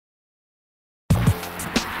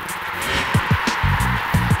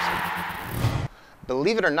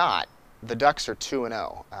believe it or not, the Ducks are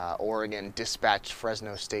 2-0. Oregon dispatched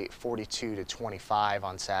Fresno State 42-25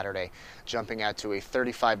 on Saturday, jumping out to a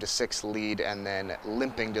 35-6 lead and then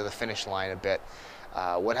limping to the finish line a bit.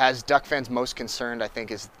 What has Duck fans most concerned, I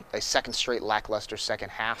think, is a second straight lackluster second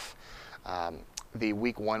half. The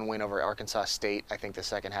Week 1 win over Arkansas State, I think the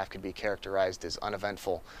second half could be characterized as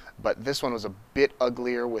uneventful. But this one was a bit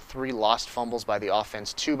uglier with 3 lost fumbles by the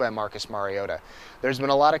offense, 2 by Marcus Mariota. There's been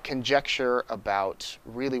a lot of conjecture about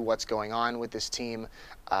really what's going on with this team.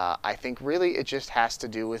 I think really it just has to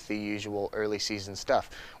do with the usual early season stuff.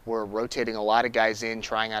 We're rotating a lot of guys in,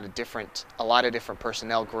 trying out a lot of different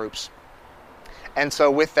personnel groups. And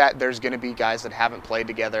so with that, there's going to be guys that haven't played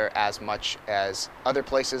together as much as other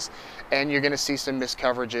places, and you're going to see some missed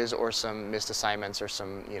coverages or some missed assignments or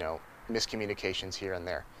some, miscommunications here and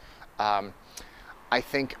there. I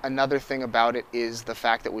think another thing about it is the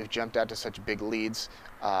fact that we've jumped out to such big leads.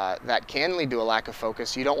 That can lead to a lack of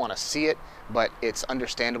focus. You don't want to see it, but it's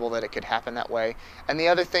understandable that it could happen that way. And the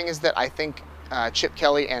other thing is that I think Chip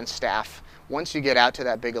Kelly and staff, once you get out to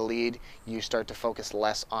that big a lead, you start to focus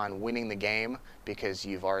less on winning the game because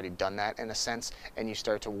you've already done that in a sense, and you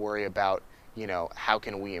start to worry about, how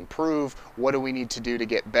can we improve? What do we need to do to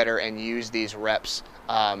get better and use these reps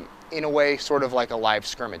in a way sort of like a live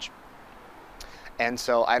scrimmage. And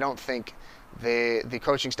so I don't think the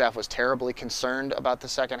coaching staff was terribly concerned about the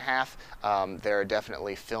second half. There are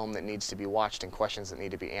definitely film that needs to be watched and questions that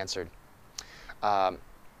need to be answered.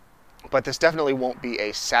 But this definitely won't be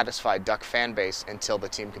a satisfied Duck fan base until the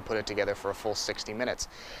team can put it together for a full 60 minutes.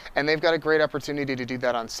 And they've got a great opportunity to do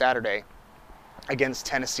that on Saturday against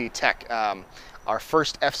Tennessee Tech, our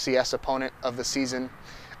first FCS opponent of the season.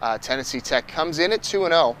 Tennessee Tech comes in at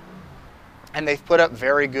 2-0, and they've put up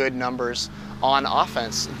very good numbers on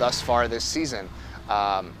offense thus far this season.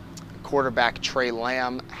 Quarterback Trey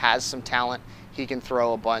Lamb has some talent. He can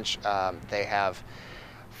throw a bunch. They have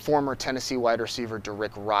former Tennessee wide receiver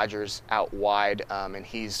Derrick Rogers out wide, and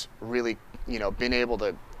he's really, been able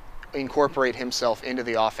to incorporate himself into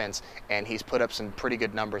the offense, and he's put up some pretty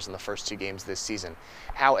good numbers in the first 2 games this season.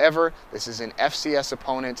 However, this is an FCS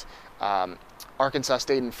opponent. Arkansas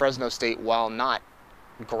State and Fresno State, while not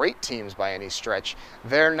great teams by any stretch,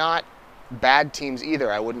 they're not bad teams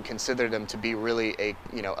either. I wouldn't consider them to be really a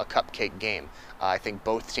cupcake game. I think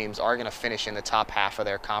both teams are going to finish in the top half of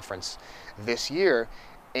their conference this year,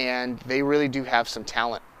 and they really do have some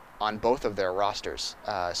talent on both of their rosters.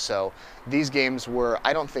 So these games were,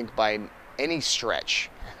 I don't think by any stretch,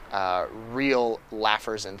 real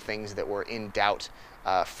laughers and things that were in doubt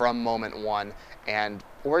from moment one. And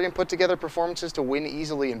Oregon put together performances to win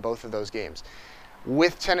easily in both of those games.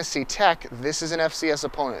 With Tennessee Tech, this is an FCS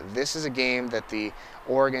opponent. This is a game that the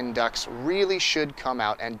Oregon Ducks really should come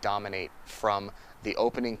out and dominate from the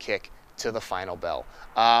opening kick to the final bell.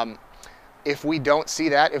 If we don't see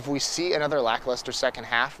that, if we see another lackluster second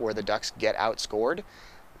half where the Ducks get outscored,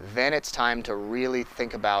 then it's time to really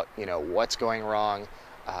think about, what's going wrong.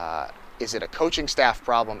 Is it a coaching staff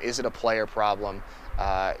problem? Is it a player problem?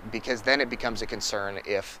 Because then it becomes a concern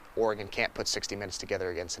if Oregon can't put 60 minutes together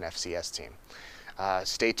against an FCS team.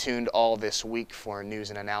 Stay tuned all this week for news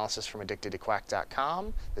and analysis from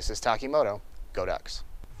addictedtoquack.com. This is Takimoto. Go Ducks.